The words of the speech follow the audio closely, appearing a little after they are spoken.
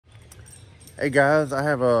Hey guys, I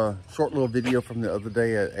have a short little video from the other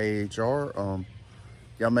day at AHR.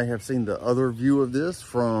 Y'all may have seen the other view of this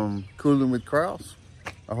from Cooling with Kraus.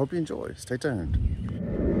 I hope you enjoy. Stay tuned.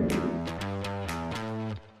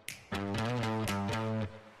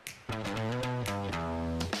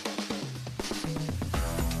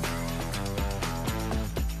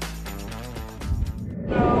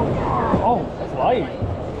 Oh, it's light.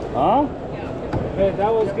 Huh? Hey,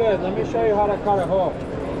 that was good. Let me show you how to cut a hole.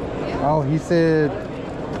 Oh, he said,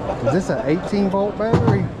 is this an 18 volt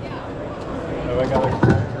battery?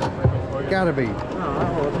 Gotta be.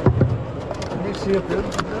 Let me see if it.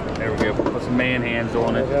 There we go. Put some man hands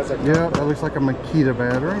on it. Yeah, that looks like a Makita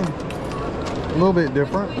battery. A little bit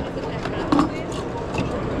different.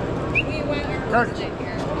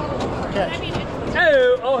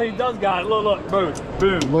 Oh, he does got it. Look, boom,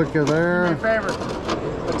 boom. Look at there. Do me a favor.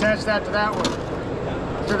 Attach that to that one.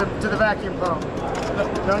 To the vacuum pump.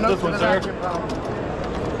 No, to the vacuum pump.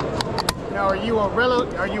 Now, are you a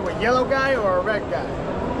yellow guy or a red guy?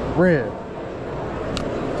 Red.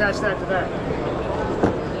 Attach that to that.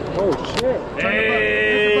 Oh shit!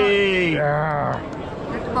 Hey! Yeah.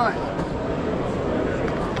 Hit the button.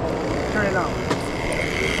 Turn it on.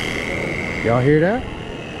 Y'all hear that?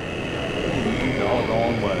 All the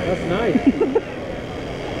wrong way. That's nice.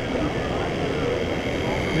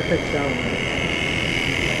 Let me take down.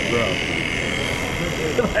 Bro.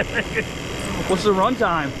 What's the run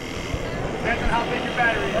time? Depends on how big your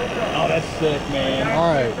battery is. Oh, that's sick, man.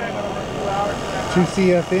 All right. 2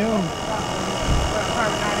 CFM.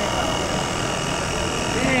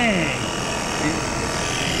 Dang.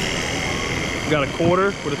 Got a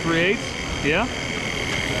quarter with a 3/8? Yeah?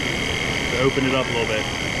 So open it up a little bit.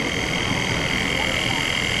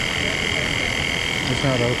 It's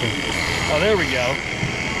not open. Oh, there we go.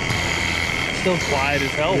 Still quiet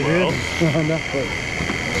as hell, It bro. is. No.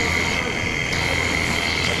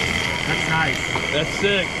 That's nice. That's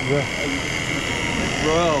sick, Yeah.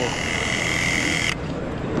 bro.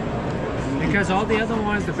 Because all the other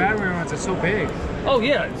ones, the battery ones, are so big. Oh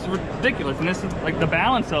yeah, it's ridiculous, and this is like the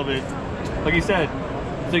balance of it. Like you said,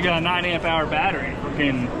 so you got a 9 amp hour battery,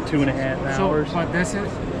 freaking 2.5 hours. So, but this is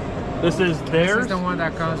This is theirs. the one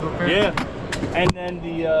that comes with it. Yeah, and then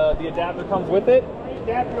the adapter comes with it. The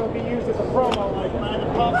adapter will be used as a promo, like when the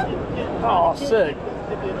pumps. Oh, sick.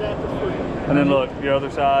 Get the adapter free. And then look, the other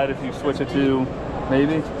side, if you switch it to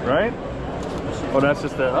maybe, right? Oh, that's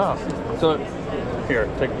just the, oh. So, here,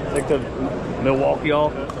 take the Milwaukee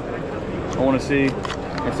off. I want to see.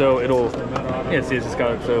 And so it'll, yeah, see, it's just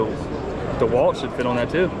got, so the wall should fit on that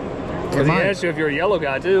too. Because he asked you if you're a yellow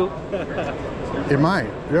guy too. It might,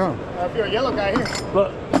 yeah. If you're a yellow guy, here.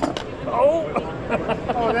 Look. Oh!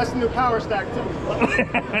 Oh, that's the new power stack too.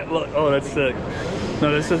 Look, oh, that's sick.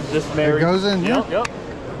 No, this It goes in here? Yep.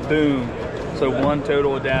 Boom. So one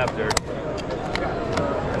total adapter.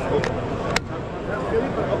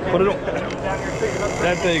 Put it on.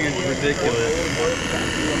 That thing is ridiculous.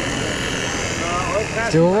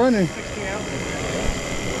 Still running.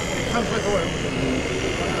 Comes with oil.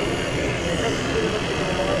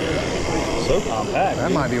 So compact.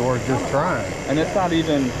 That might be worth just trying. And it's not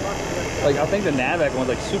even, like, I think the Navac one's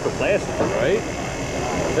like super plastic, right?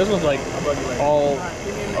 This one's like all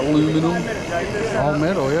aluminum. All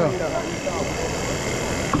metal, yeah.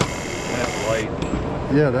 That's light.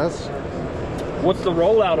 Yeah, that's... What's the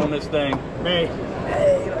rollout on this thing? May.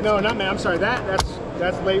 No, not May. I'm sorry.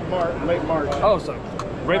 That's late March. Oh, so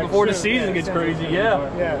right Like before the soon, season yeah, gets soon. crazy,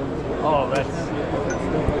 yeah. Yeah. Oh, that's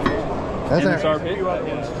actually, MSRP.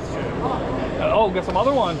 Oh, got some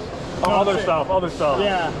other ones. Oh, other stuff.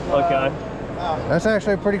 Yeah. Okay. that's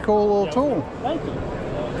actually a pretty cool little tool. Thank you.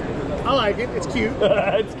 I like it. It's cute.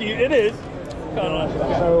 It's cute. It is.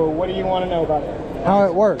 So, what do you want to know about it? How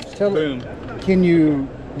it works. Boom. Can you...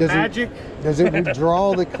 Magic. Does it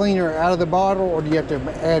withdraw the cleaner out of the bottle, or do you have to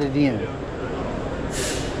add it in?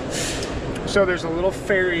 So there's a little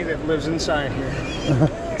fairy that lives inside here.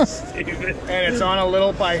 And it's on a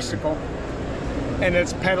little bicycle. And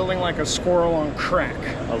it's pedaling like a squirrel on crack.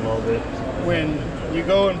 I love it. When you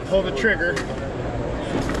go and pull the trigger,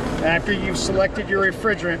 after you've selected your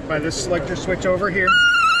refrigerant by this selector switch over here,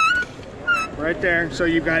 right there. So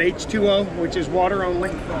you've got H2O, which is water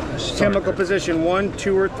only, chemical position 1,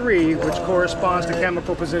 2, or 3, which corresponds to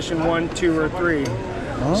chemical position 1, 2, or 3.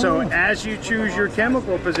 Oh. So as you choose your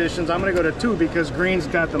chemical positions, I'm going to go to 2 because green's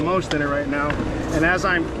got the most in it right now. And as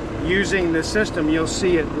I'm using the system, you'll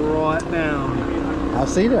see it right down. I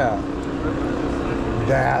see that.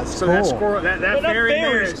 That's so cool. that squirrel, that fairy in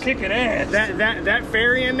there is kicking ass. That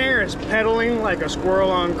fairy in there is pedaling like a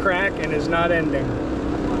squirrel on crack and is not ending.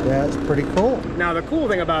 That's pretty cool. Now the cool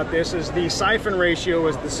thing about this is the siphon ratio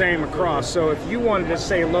is the same across. So if you wanted to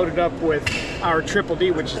say load it up with our Triple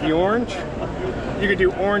D, which is the orange, you could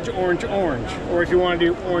do orange, orange, orange. Or if you want to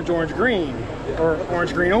do orange, orange, green, or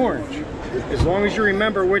orange, green, orange. As long as you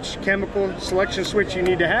remember which chemical selection switch you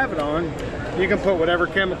need to have it on, you can put whatever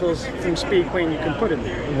chemicals from Speed Clean you can put in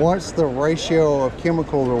there. What's the ratio of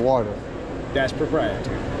chemical to water? That's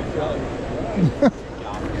proprietary.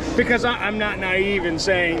 Because I'm not naive in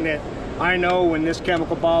saying that I know when this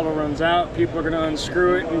chemical bottle runs out, people are going to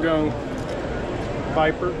unscrew it and go,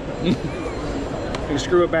 Viper. And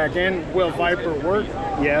screw it back in. Will Viper work?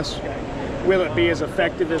 Yes. Will it be as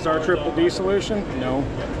effective as our Triple D solution? No.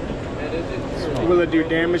 Will it do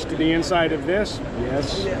damage to the inside of this?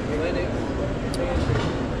 Yes.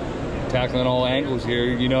 Tackling all angles here,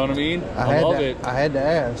 you know what I mean? I love it. I had to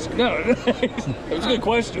ask. No, it was a good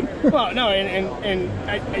question. Well, no,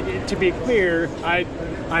 and to be clear,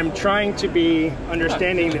 I'm trying to be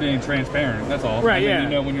understanding. Being transparent, that's all. Right, and then yeah. You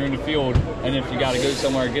know when you're in the field, and if you got to go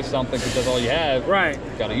somewhere and get something because that's all you have, right,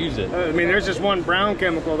 you got to use it. I mean, there's this one brown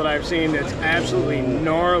chemical that I've seen that's absolutely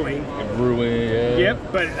gnarly. Ruin, yeah.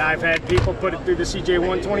 Yep, but I've had people put it through the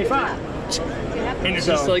CJ125. And it's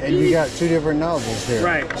just like, and you got two different nozzles here.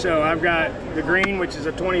 Right, so I've got the green, which is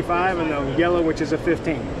a 25, and the yellow, which is a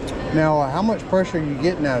 15. Now, how much pressure are you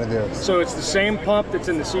getting out of this? So it's the same pump that's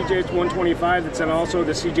in the CJ125 that's in also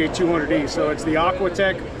the CJ200E. So it's the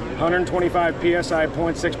Aquatech 125 PSI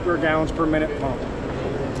 0.6 per gallons per minute pump.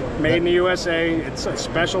 Made in the USA. It's a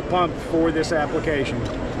special pump for this application.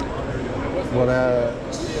 Well,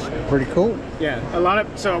 that's pretty cool. Yeah,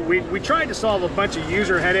 so we tried to solve a bunch of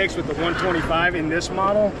user headaches with the 125 in this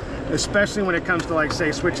model, especially when it comes to, like,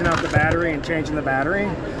 say, switching out the battery and changing the battery.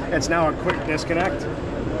 It's now a quick disconnect.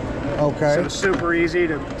 Okay. So it's super easy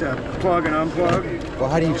to plug and unplug. Well,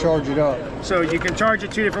 how do you charge it up? So you can charge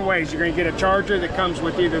it two different ways. You're going to get a charger that comes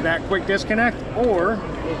with either that quick disconnect or...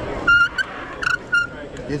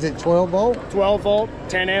 Is it 12 volt? 12 volt,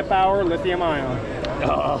 10 amp hour, lithium ion.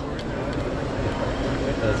 oh,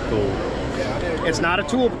 that's cool. It's not a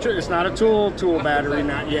tool. It's not a tool battery.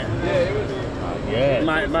 Not yet. Yeah.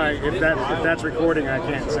 If that's recording, I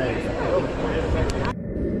can't say.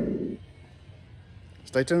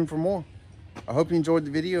 Stay tuned for more. I hope you enjoyed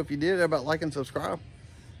the video. If you did, how about like and subscribe?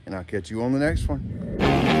 And I'll catch you on the next one.